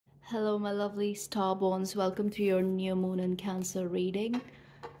Hello, my lovely starborns. Welcome to your new moon in Cancer reading.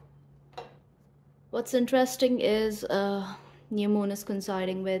 What's interesting is new moon is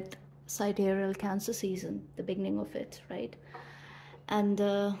coinciding with sidereal Cancer season, the beginning of it, right? And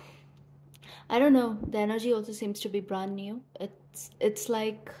I don't know, the energy also seems to be brand new. It's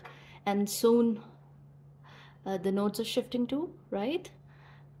like, and soon the nodes are shifting too, right?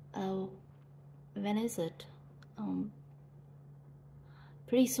 When is it?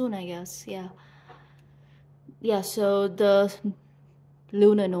 Pretty soon, I guess. Yeah, so the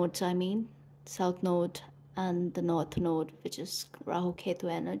lunar nodes, I mean, south node and the north node, which is Rahu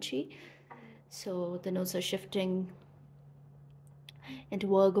Ketu energy. So the nodes are shifting into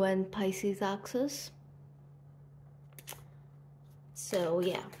Virgo and Pisces axis. So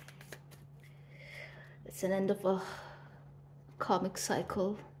yeah, it's an end of a karmic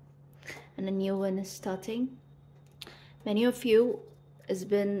cycle and a new one is starting. Many of you has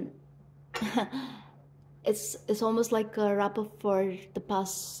been it's almost like a wrap up for the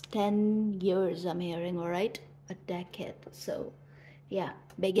past 10 years, I'm hearing, all right, a decade. So yeah,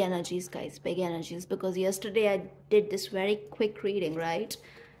 big energies, guys, big energies, because yesterday I did this very quick reading, right,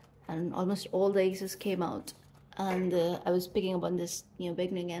 and almost all the aces came out, and I was picking up on this new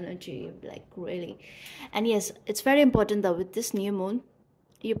beginning energy, like really. And yes, it's very important that with this new moon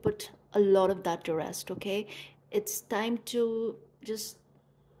you put a lot of that to rest. Okay, it's time to just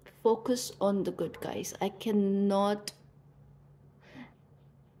focus on the good, guys. I cannot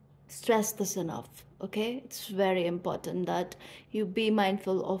stress this enough. Okay, it's very important that you be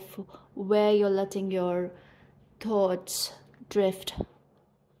mindful of where you're letting your thoughts drift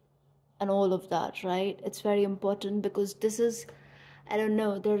and all of that, right? It's very important because this is, I don't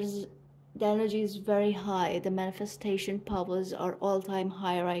know, the energy is very high. The manifestation powers are all-time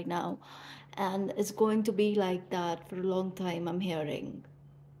high right now, and it's going to be like that for a long time, I'm hearing,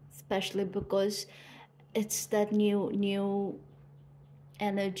 especially because it's that new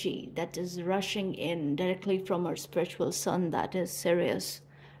energy that is rushing in directly from our spiritual sun, that is Sirius,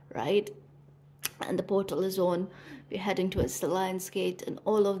 right? And the portal is on, we're heading towards the Lion's Gate and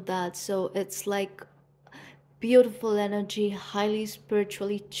all of that. So it's like beautiful energy, highly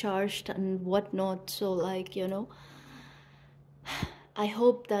spiritually charged and whatnot. So like, you know, I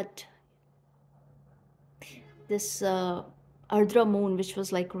hope that this Ardra moon, which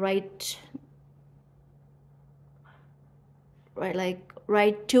was like right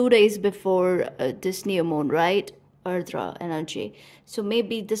 2 days before this new moon, right, Ardra energy, so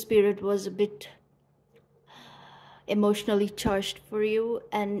maybe this period was a bit emotionally charged for you,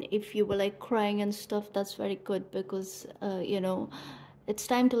 and if you were like crying and stuff, that's very good, because you know, it's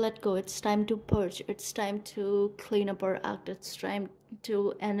time to let go, it's time to purge, it's time to clean up our act, it's time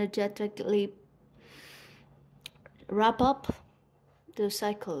to energetically wrap up those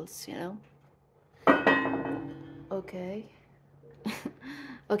cycles, you know. Okay.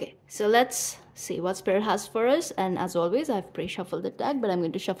 Okay, so let's see what Spirit has for us. And as always, I've pre-shuffled the deck, but I'm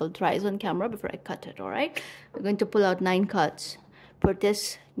going to shuffle thrice on camera before I cut it, all right? We're going to pull out 9 cards for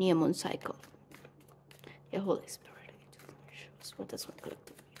this new moon cycle. Your Holy Spirit, show us what does one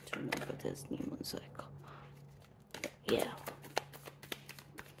collectively need to remember this new moon cycle. Yeah.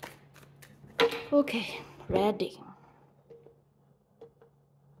 Okay, ready.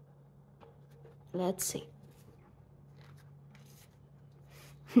 Let's see.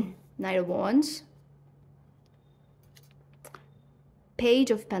 Knight of Wands,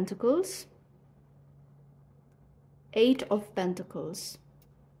 Page of Pentacles, 8 of Pentacles,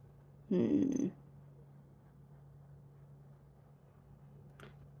 King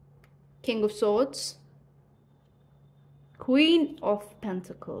of Swords, Queen of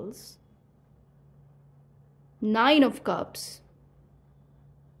Pentacles, 9 of Cups,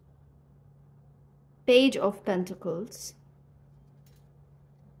 Page of Pentacles,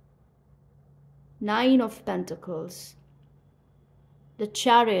 9 of Pentacles, the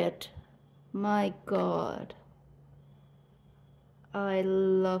Chariot. My God, I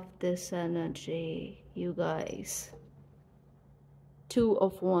love this energy, you guys. 2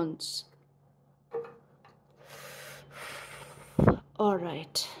 of Wands. All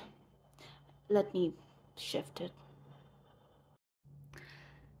right, let me shift it.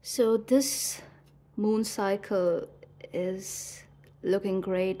 So this moon cycle is looking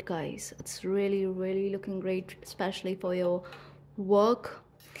great, guys. It's really looking great, especially for your work.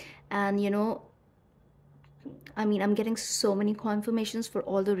 And you know, I mean, I'm getting so many confirmations for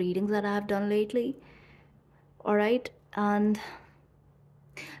all the readings that I have done lately, all right? And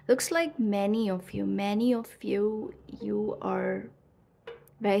looks like many of you, you are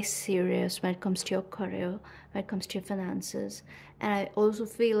very serious when it comes to your career, when it comes to your finances. And I also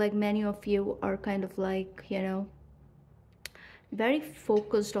feel like many of you are kind of like, you know, very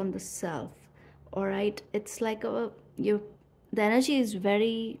focused on the self. All right, it's like you, the energy is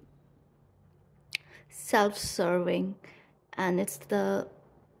very self-serving, and it's the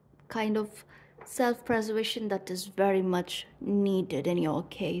kind of self-preservation that is very much needed in your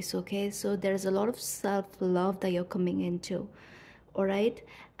case. Okay, so there's a lot of self-love that you're coming into. All right,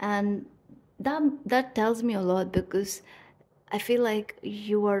 and that tells me a lot, because I feel like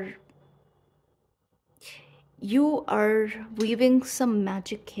you are weaving some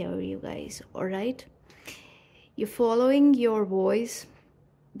magic here, you guys. All right, you're following your voice,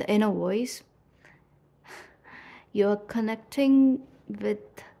 the inner voice. You're connecting with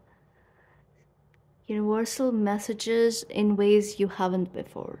universal messages in ways you haven't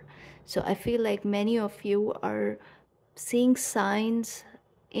before. So I feel like many of you are seeing signs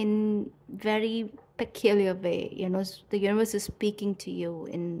in very peculiar way. You know, the universe is speaking to you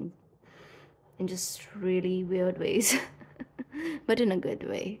in just really weird ways, but in a good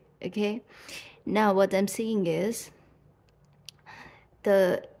way. Okay. Now what I'm seeing is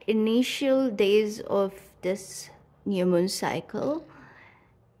the initial days of this new moon cycle,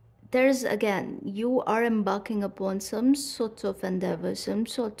 there's again, you are embarking upon some sort of endeavor, some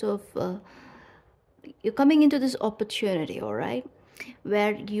sort of you're coming into this opportunity, all right,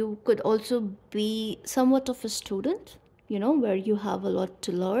 where you could also be somewhat of a student, you know, where you have a lot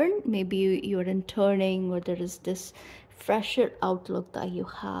to learn. Maybe you're interning, or there is this fresher outlook that you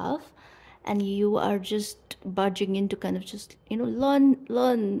have, and you are just budging into kind of just, you know,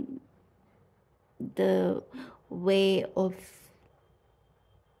 learn the way of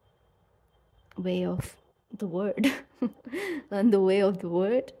the word. Learn the way of the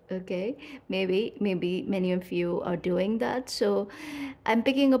word. Okay, maybe many of you are doing that. So I'm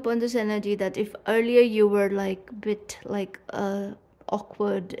picking up on this energy that if earlier you were like a bit like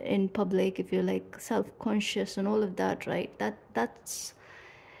awkward in public, if you're like self-conscious and all of that, right, that's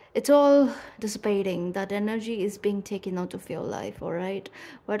it's all dissipating. That energy is being taken out of your life. All right,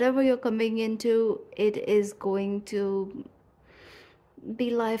 whatever you're coming into, it is going to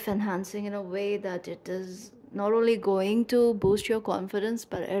be life enhancing in a way that it is not only going to boost your confidence,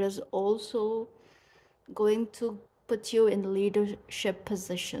 but it is also going to put you in leadership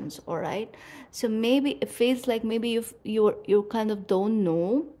positions. All right, so maybe it feels like maybe you kind of don't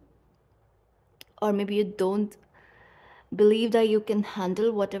know, or maybe you don't believe that you can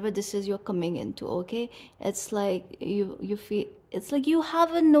handle whatever this is you're coming into. Okay, it's like you feel, it's like you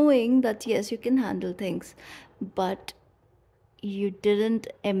have a knowing that yes, you can handle things, but you didn't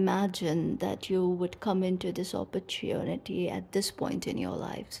imagine that you would come into this opportunity at this point in your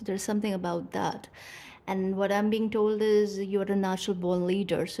life. So there's something about that. And what I'm being told is you're a natural born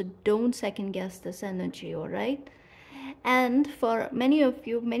leader. So don't second guess this energy, all right? And for many of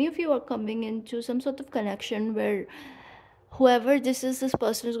you are coming into some sort of connection where whoever this is, this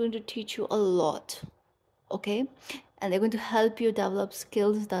person is going to teach you a lot. Okay, and they're going to help you develop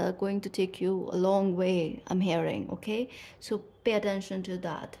skills that are going to take you a long way, I'm hearing. Okay, so pay attention to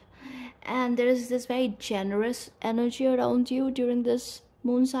that. And there is this very generous energy around you during this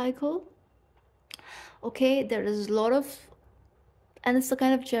moon cycle. Okay, there is a lot of, and it's the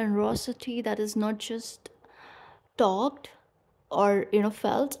kind of generosity that is not just talked or, you know,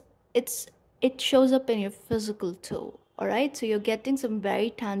 felt. It shows up in your physical too. All right, so you're getting some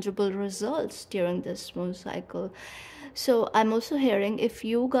very tangible results during this moon cycle. So I'm also hearing if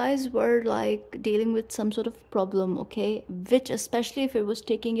you guys were like dealing with some sort of problem, okay, which especially if it was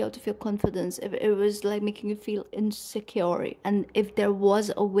taking you out of your confidence, if it was like making you feel insecure, and if there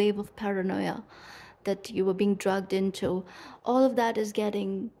was a wave of paranoia that you were being dragged into, all of that is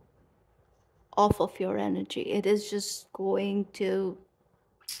getting off of your energy. It is just going to,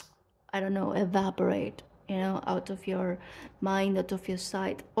 I don't know, evaporate, you know, out of your mind, out of your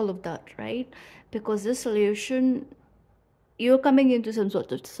sight, all of that, right? Because this solution, you're coming into some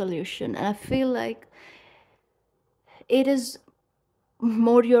sort of solution, and I feel like it is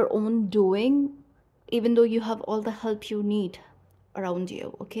more your own doing, even though you have all the help you need around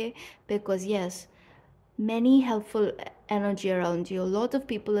you. Okay, because yes, many helpful energy around you, a lot of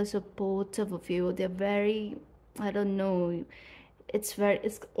people are supportive of you, they're very, I don't know, it's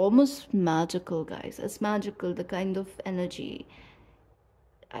almost magical, guys. It's magical, the kind of energy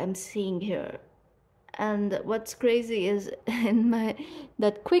I'm seeing here. And what's crazy is in my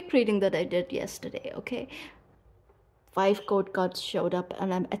that quick reading that I did yesterday, okay, 5 code cards showed up,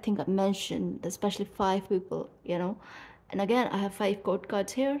 and I think I mentioned especially 5 people, you know. And again, I have 5 code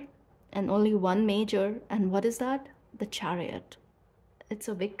cards here and only one major. And what is that? The Chariot. it's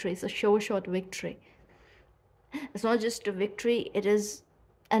a victory. It's a sure shot victory. It's not just a victory, it is,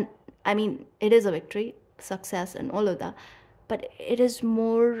 and I mean, it is a victory, success, and all of that, but it is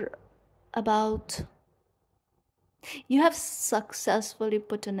more about you have successfully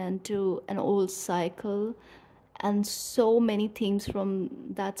put an end to an old cycle, and so many themes from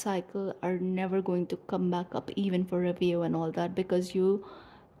that cycle are never going to come back up, even for review and all that, because you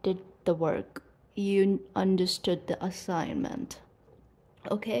did the work, you understood the assignment.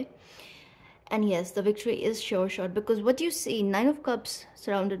 Okay. And yes, the victory is sure shot, because what you see, Nine of Cups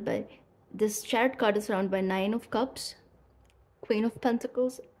surrounded by this Chariot card is surrounded by Nine of Cups, Queen of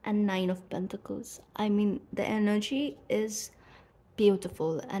Pentacles, and Nine of Pentacles. I mean, the energy is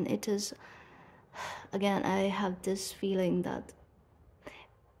beautiful, and it is, again, I have this feeling that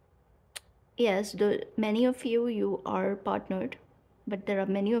yes, many of you are partnered, but there are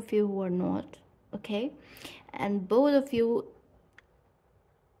many of you who are not. Okay. And both of you,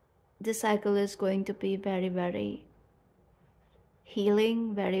 this cycle is going to be very, very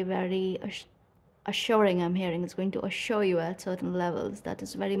healing, very, very assuring. I'm hearing it's going to assure you at certain levels that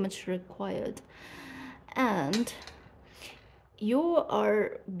is very much required. And you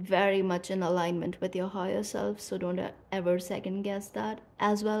are very much in alignment with your higher self, so don't ever second guess that.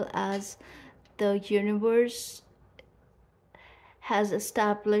 As well as the universe has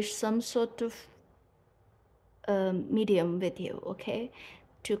established some sort of medium with you, okay,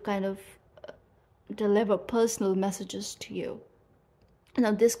 to kind of deliver personal messages to you.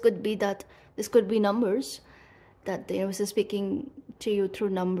 Now this could be numbers, that the universe is speaking to you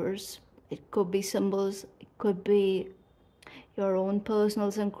through numbers. It could be symbols, it could be your own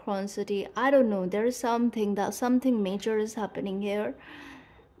personal synchronicity. I don't know, there is something major is happening here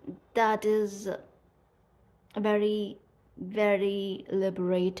that is very, very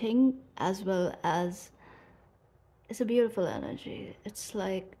liberating, as well as it's a beautiful energy. It's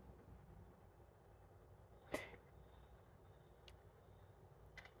like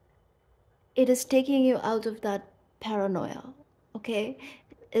it is taking you out of that paranoia. Okay,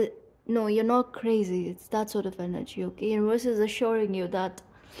 no, you're not crazy. It's that sort of energy. Okay, universe is assuring you that,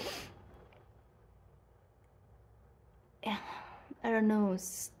 I don't know,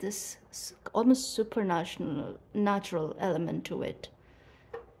 it's this almost natural element to it.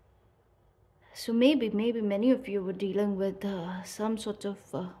 So maybe many of you were dealing with some sort of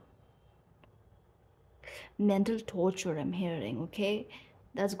mental torture, I'm hearing. Okay,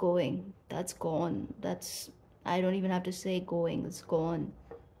 that's gone, I don't even have to say going, it's gone.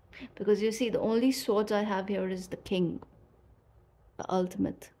 Because you see, the only swords I have here is the king, the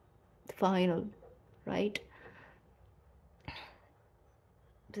ultimate, the final, right?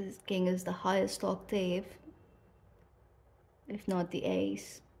 This king is the highest octave, if not the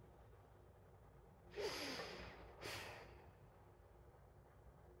ace.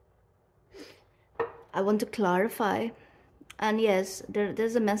 I want to clarify, and yes,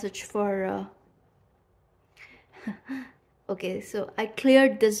 there's a message for okay, so I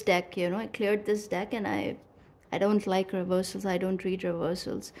cleared this deck, and I don't like reversals, I don't read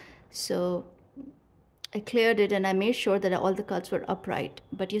reversals, so I cleared it and I made sure that all the cards were upright.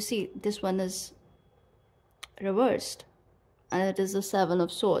 But you see, this one is reversed, and it is the Seven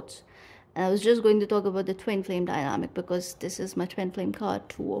of Swords. And I was just going to talk about the twin flame dynamic, because this is my twin flame card,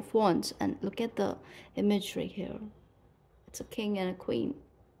 Two of Wands. And look at the imagery here. It's a king and a queen.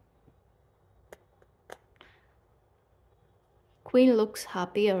 Queen looks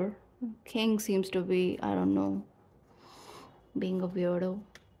happier. King seems to be, I don't know, being a weirdo.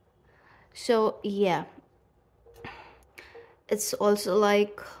 So yeah, it's also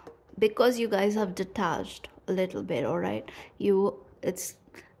like, because you guys have detached a little bit, all right,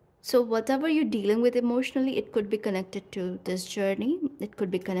 so whatever you're dealing with emotionally, it could be connected to this journey, it could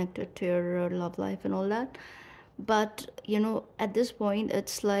be connected to your love life and all that. But at this point,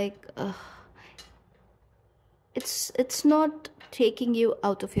 it's like it's not taking you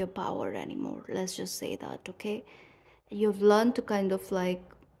out of your power anymore, let's just say that. Okay, you've learned to kind of like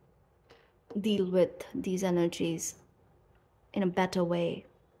deal with these energies in a better way.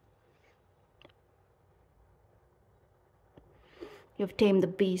 You've tamed the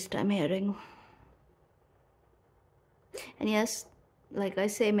beast, I'm hearing. And yes, like I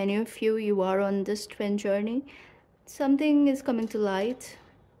say, many of you are on this twin journey. Something is coming to light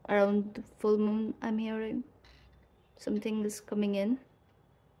around the full moon, I'm hearing. Something is coming in,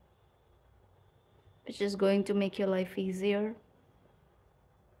 which is going to make your life easier.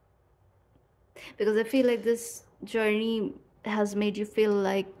 Because I feel like this journey has made you feel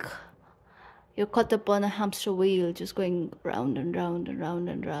like you're caught up on a hamster wheel, just going round and round and round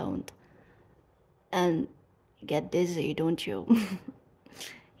and round. And you get dizzy, don't you?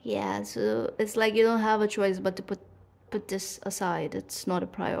 Yeah, so it's like you don't have a choice but to put this aside. It's not a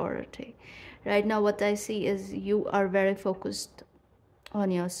priority. Right now what I see is you are very focused on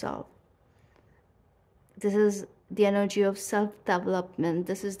yourself. This is the energy of self development.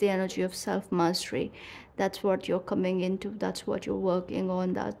 This is the energy of self mastery. That's what you're coming into. That's what you're working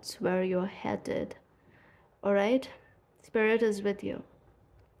on. That's where you're headed. All right? Spirit is with you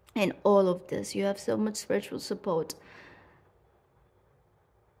in all of this. You have so much spiritual support.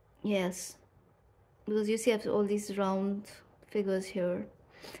 Yes. Because you see, I have all these round figures here.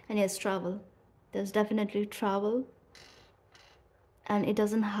 And yes, travel. There's definitely travel. And it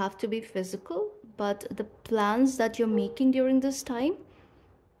doesn't have to be physical, but the plans that you're making during this time,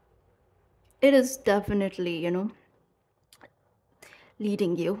 it is definitely,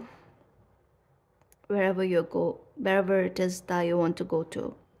 leading you wherever you go, wherever it is that you want to go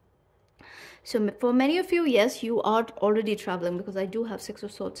to. So for many of you, yes, you are already traveling, because I do have Six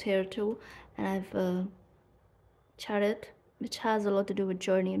of Swords here too, and I've Chariot, which has a lot to do with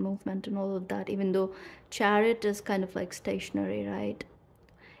journey and movement and all of that, even though Chariot is kind of like stationary, right?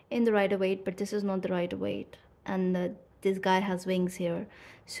 In the Rider-Waite, but this is not the Rider-Waite. And this guy has wings here.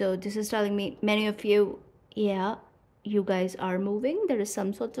 So this is telling me many of you, yeah, you guys are moving. There is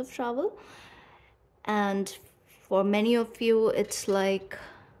some sort of travel. And for many of you, it's like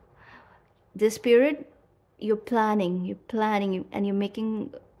this period, you're planning, and you're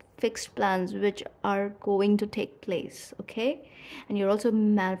making fixed plans which are going to take place, okay? And you're also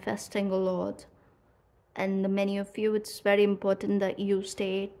manifesting a lot. And many of you, it's very important that you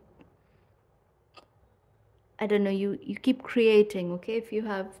stay, I don't know, you keep creating, okay? If you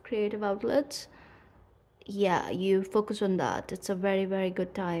have creative outlets, yeah, you focus on that. It's a very, very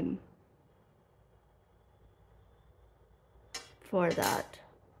good time for that.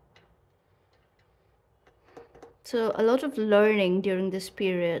 So a lot of learning during this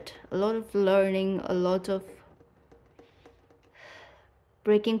period, a lot of learning, a lot of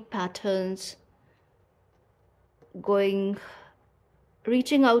breaking patterns, going,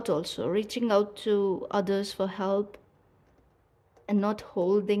 reaching out, also reaching out to others for help, and not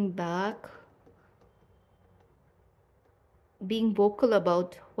holding back, being vocal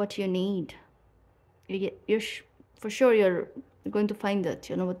about what you need. You're for sure you're going to find it,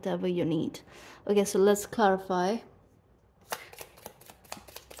 whatever you need. Okay, so let's clarify.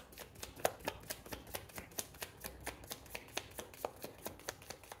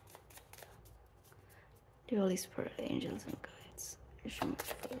 The Holy Spirit, angels and guides.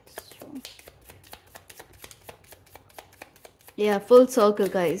 Yeah, full circle,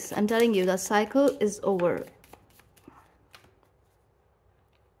 guys. I'm telling you, that cycle is over.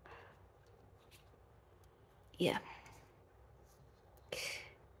 Yeah.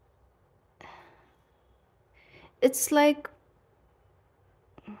 It's like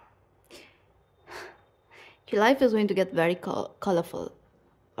your life is going to get very colorful,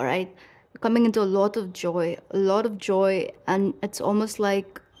 all right? You're coming into a lot of joy, and it's almost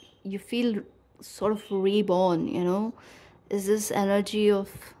like you feel sort of reborn, Is this energy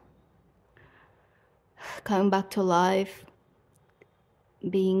of coming back to life,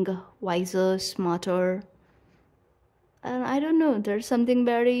 being wiser, smarter. And I don't know, there's something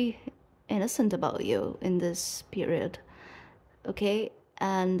very innocent about you in this period, okay?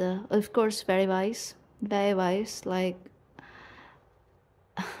 And of course, very wise, like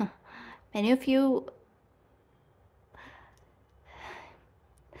many of you,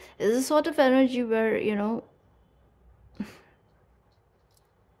 is a sort of energy where,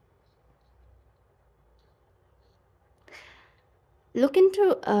 look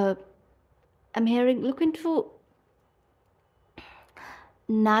into, look into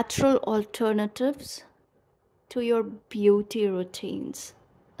natural alternatives to your beauty routines.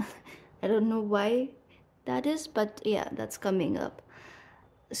 I don't know why that is, but yeah, that's coming up.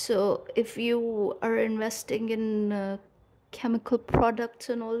 So if you are investing in chemical products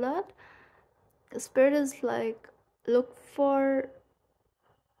and all that, the spirit is like, look for,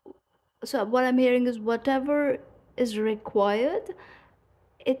 so what I'm hearing is whatever is required,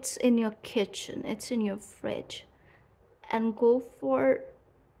 it's in your kitchen, it's in your fridge, and go for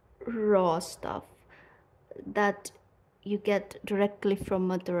raw stuff that you get directly from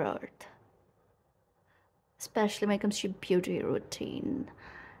Mother Earth, especially when it comes to your beauty routine.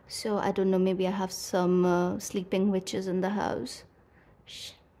 So I don't know, maybe I have some sleeping witches in the house.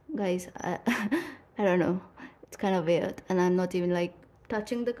 Shh, guys, I don't know, it's kind of weird, and I'm not even like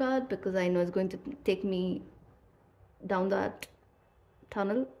touching the card because I know it's going to take me down that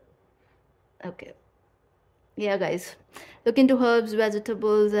tunnel. Okay, Yeah, guys, look into herbs,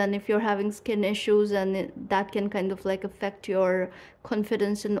 vegetables, and if you're having skin issues and that can kind of like affect your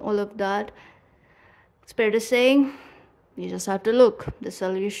confidence and all of that, Spirit is saying you just have to look. The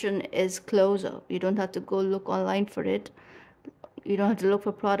solution is closer. You don't have to go look online for it. You don't have to look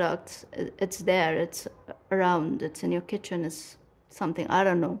for products. It's there. It's around. It's in your kitchen. It's something. I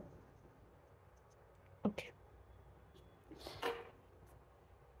don't know. Okay.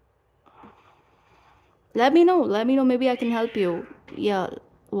 Let me know. Let me know. Maybe I can help you. Yeah.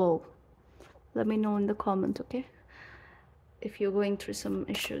 Whoa. Let me know in the comments, okay? If you're going through some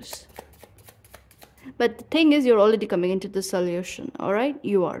issues. But the thing is, you're already coming into the solution, all right?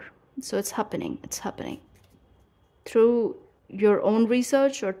 You are. So it's happening. It's happening. Through your own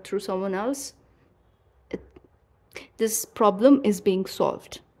research or through someone else, this problem is being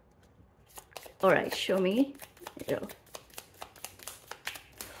solved. All right, show me. Yeah.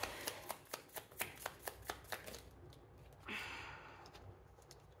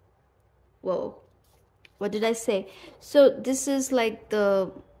 Whoa. What did I say? So this is like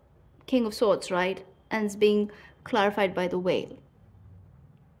the King of Swords, right? And it's being clarified by the whale.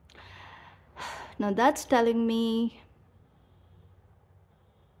 Now that's telling me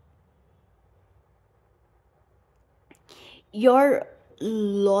your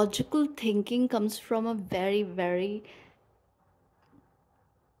logical thinking comes from a very, very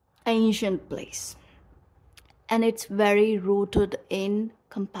ancient place. And it's very rooted in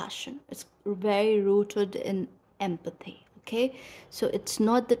compassion. It's very rooted in empathy. Okay, so it's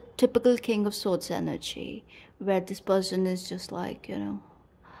not the typical King of Swords energy where this person is just like, you know,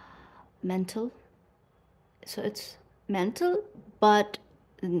 mental. So it's mental, but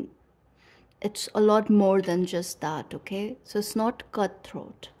it's a lot more than just that. Okay, so it's not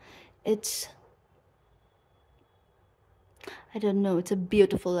cutthroat. It's, I don't know, it's a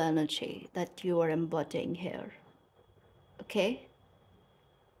beautiful energy that you are embodying here. Okay,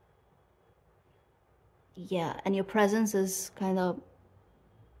 yeah, and your presence is kind of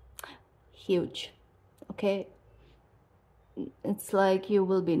huge. Okay, it's like you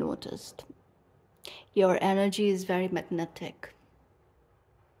will be noticed. Your energy is very magnetic,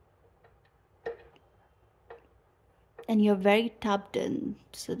 and you're very tapped in.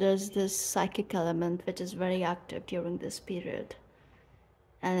 So there's this psychic element which is very active during this period,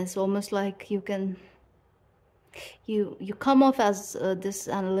 and it's almost like you can you come off as this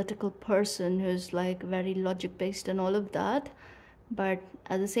analytical person who's like very logic based and all of that, but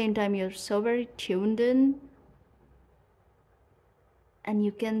at the same time you're so very tuned in, and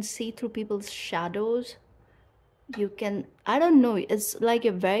you can see through people's shadows. You can, I don't know, it's like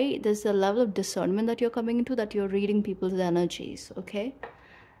a very, there's a level of discernment that you're coming into, that you're reading people's energies. Okay,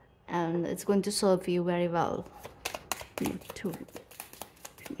 and it's going to serve you very well. To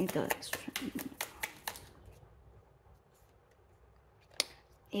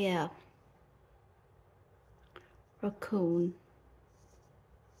yeah, raccoon.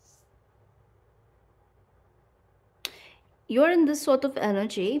 You're in this sort of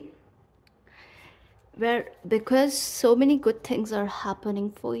energy where, because so many good things are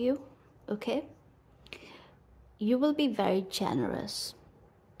happening for you, okay, you will be very generous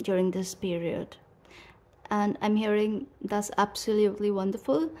during this period. And I'm hearing that's absolutely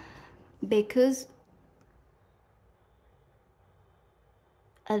wonderful, because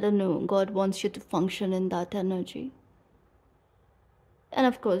I don't know, God wants you to function in that energy. And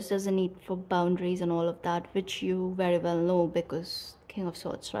of course, there's a need for boundaries and all of that, which you very well know, because King of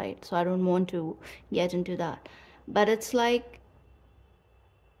Swords, right? So I don't want to get into that. But it's like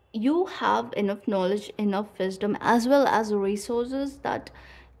you have enough knowledge, enough wisdom, as well as resources, that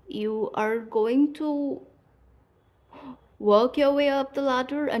you are going to work your way up the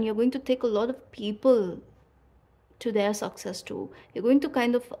ladder, and you're going to take a lot of people to their success too. You're going to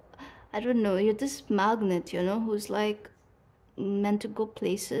kind of, I don't know, you're this magnet, you know, who's like meant to go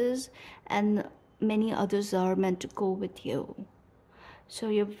places, and many others are meant to go with you. So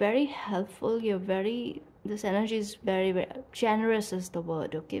you're very helpful. You're very, this energy is very, very generous is the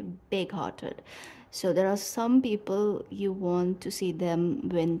word. Okay, big hearted. So there are some people you want to see them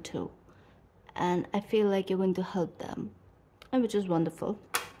win too, and I feel like you're going to help them, and which is wonderful.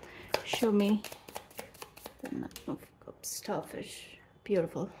 Show me the Knight of Cups, Starfish.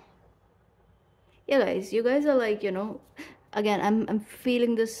 Beautiful. Yeah, guys, you guys are like, you know, again, I'm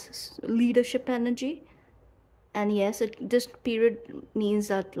feeling this leadership energy. And yes, this period means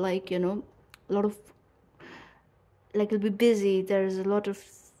that, like, you know, a lot of, like, you'll be busy. There's a lot of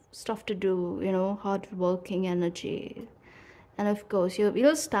stuff to do, you know, hard working energy. And of course,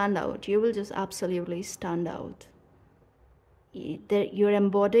 you'll stand out. You will just absolutely stand out. you're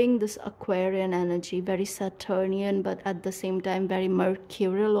embodying this Aquarian energy, very Saturnian, but at the same time very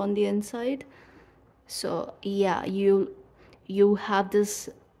mercurial on the inside. So yeah, you have this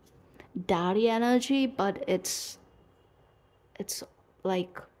daddy energy, but it's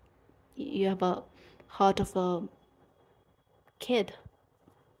like you have a heart of a kid,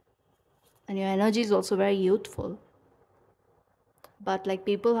 and your energy is also very youthful. But like,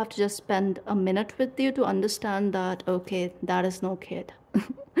 people have to just spend a minute with you to understand that, okay, that is no kid.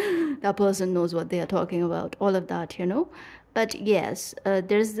 That person knows what they are talking about, all of that, you know. But yes,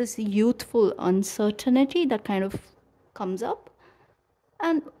 there's this youthful uncertainty that kind of comes up,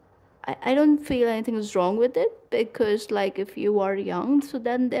 and I don't feel anything is wrong with it, because like, if you are young, so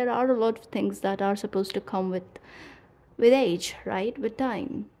then there are a lot of things that are supposed to come with age, right, with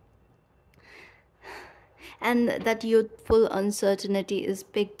time. And that youthful uncertainty is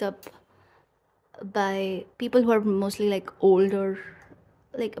picked up by people who are mostly like older,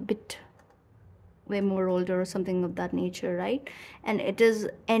 like a bit way more older or something of that nature, right? And it is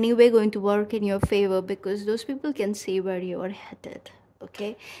anyway going to work in your favor, because those people can see where you are headed,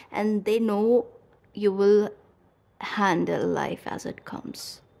 okay? And they know you will handle life as it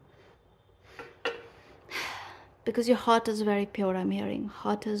comes, because your heart is very pure. I'm hearing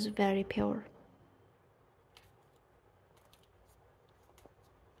heart is very pure.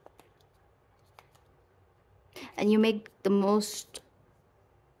 And you make the most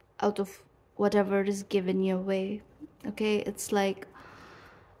out of whatever is given your way, okay? It's like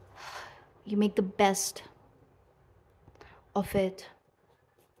you make the best of it.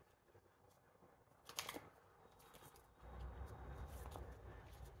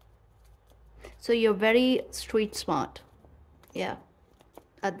 So you're very street smart, yeah,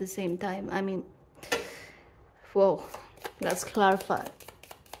 at the same time. I mean, whoa, let's clarify.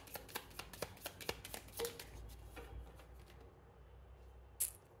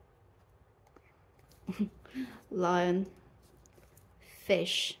 Lion,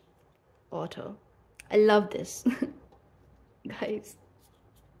 fish, otter. I love this. Guys,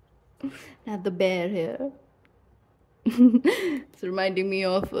 I have the bear here. It's reminding me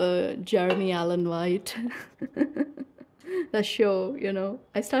of Jeremy Allen White. The show, you know.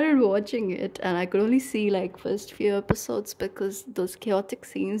 I started watching it and I could only see like first few episodes, because those chaotic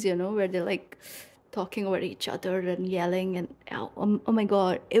scenes, you know, where they're like talking over each other and yelling, and oh my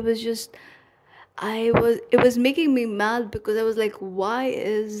god, it was just, it was making me mad, because I was like, why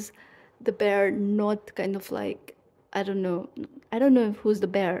is the bear not kind of like, I don't know if who's the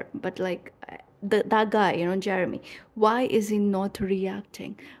bear, but like, that guy, you know, Jeremy, why is he not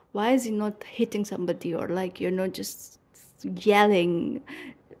reacting? Why is he not hitting somebody, or like, you know, just yelling?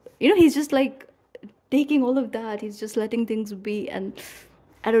 You know, he's just like taking all of that, he's just letting things be. And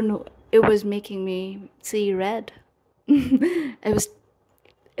I don't know, it was making me see red. It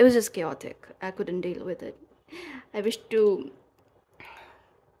was just chaotic. I couldn't deal with it. I wish to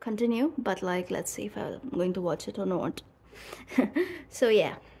continue, but like, let's see if I'm going to watch it or not. So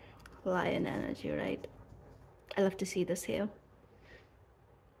yeah, lion energy, right? I love to see this here.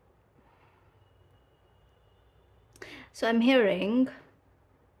 So I'm hearing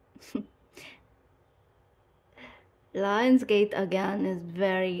Lion's Gate again is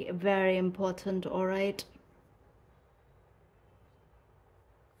very, very important, all right?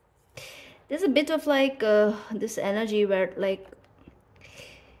 There's a bit of like this energy where like,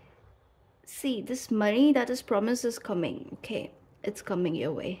 see, this money that is promised is coming, okay? It's coming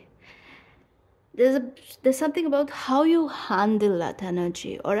your way. There's something about how you handle that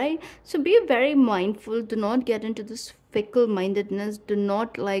energy, all right? So be very mindful. Do not get into this fickle mindedness. Do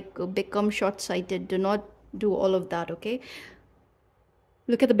not like become short-sighted. Do not do all of that, okay?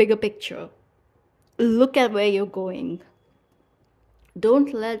 Look at the bigger picture. Look at where you're going.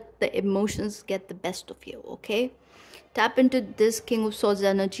 Don't let the emotions get the best of you, okay? Tap into this King of Swords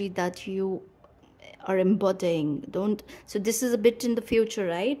energy that you are embodying. Don't, so this is a bit in the future,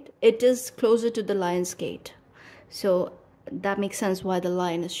 right? It is closer to the Lion's Gate, so that makes sense why the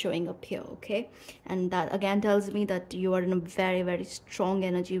lion is showing up here, okay? And that again tells me that you are in a very, very strong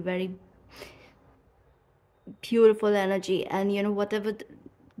energy, very beautiful energy. And you know, whatever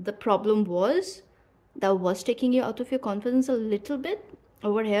the problem was that was taking you out of your confidence a little bit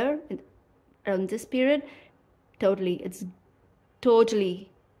over here around this period, it's totally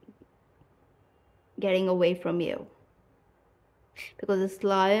getting away from you, because this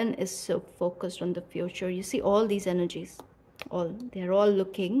lion is so focused on the future. You see all these energies, they're all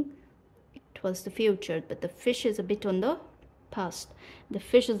looking towards the future, but the fish is a bit on the past. The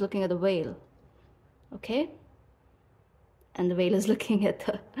fish is looking at the whale, okay? And the whale is looking at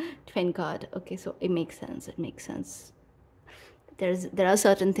the twin card, okay? So it makes sense. there are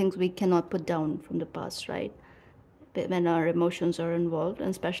certain things we cannot put down from the past, right? When our emotions are involved, and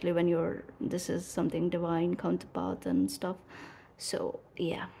especially when this is something divine counterpart and stuff. So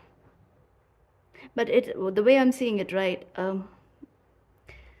yeah, but the way I'm seeing it, right,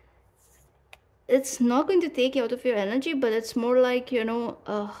 it's not going to take you out of your energy, but it's more like,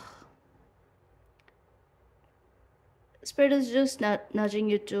 spirit is just nudging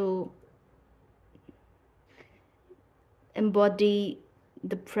you to embody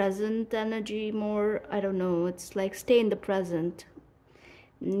the present energy more. I don't know, it's like stay in the present.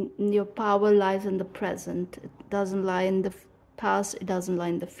 Your power lies in the present. It doesn't lie in the past, it doesn't lie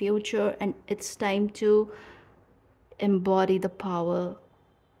in the future, and it's time to embody the power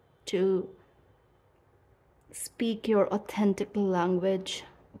to speak your authentic language,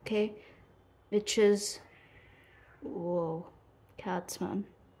 okay? Which is, whoa, cats, man.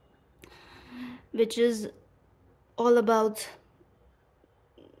 Which is all about,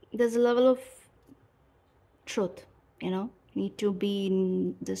 there's a level of truth, you need to be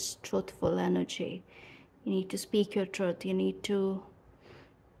in this truthful energy. You need to speak your truth. You need to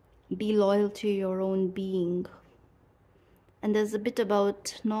be loyal to your own being. And there's a bit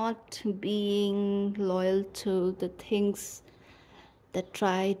about not being loyal to the things that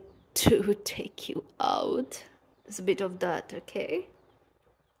try to take you out. There's a bit of that, okay?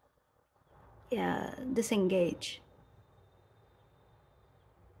 Yeah, disengage.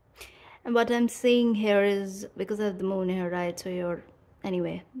 And what I'm seeing here is, because I have the moon here, right? So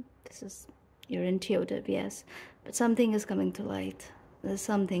anyway, you're intuitive, yes. But something is coming to light. There's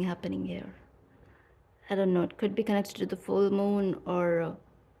something happening here. I don't know, it could be connected to the full moon, or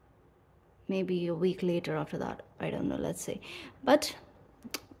maybe a week later after that. I don't know, let's see. But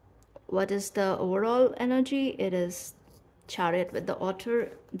what is the overall energy? It is Chariot with the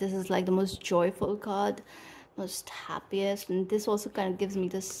otter. This is like the most joyful card, most happiest, and this also kind of gives me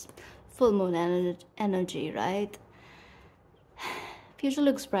this full moon energy, right? Future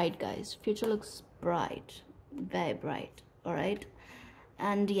looks bright, guys. Future looks bright, very bright. All right,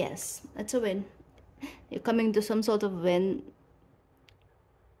 and yes, it's a win. You're coming to some sort of win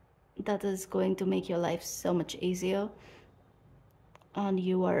that is going to make your life so much easier, and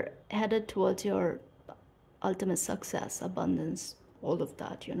you are headed towards your ultimate success, abundance, all of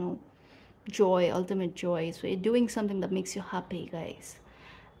that, joy, ultimate joy. So you're doing something that makes you happy, guys.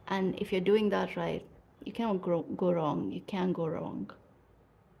 And if you're doing that right, you cannot go wrong. You can't go wrong.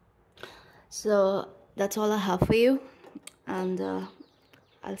 So that's all I have for you, and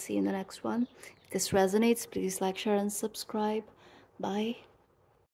I'll see you in the next one. If this resonates, please like, share, and subscribe. Bye.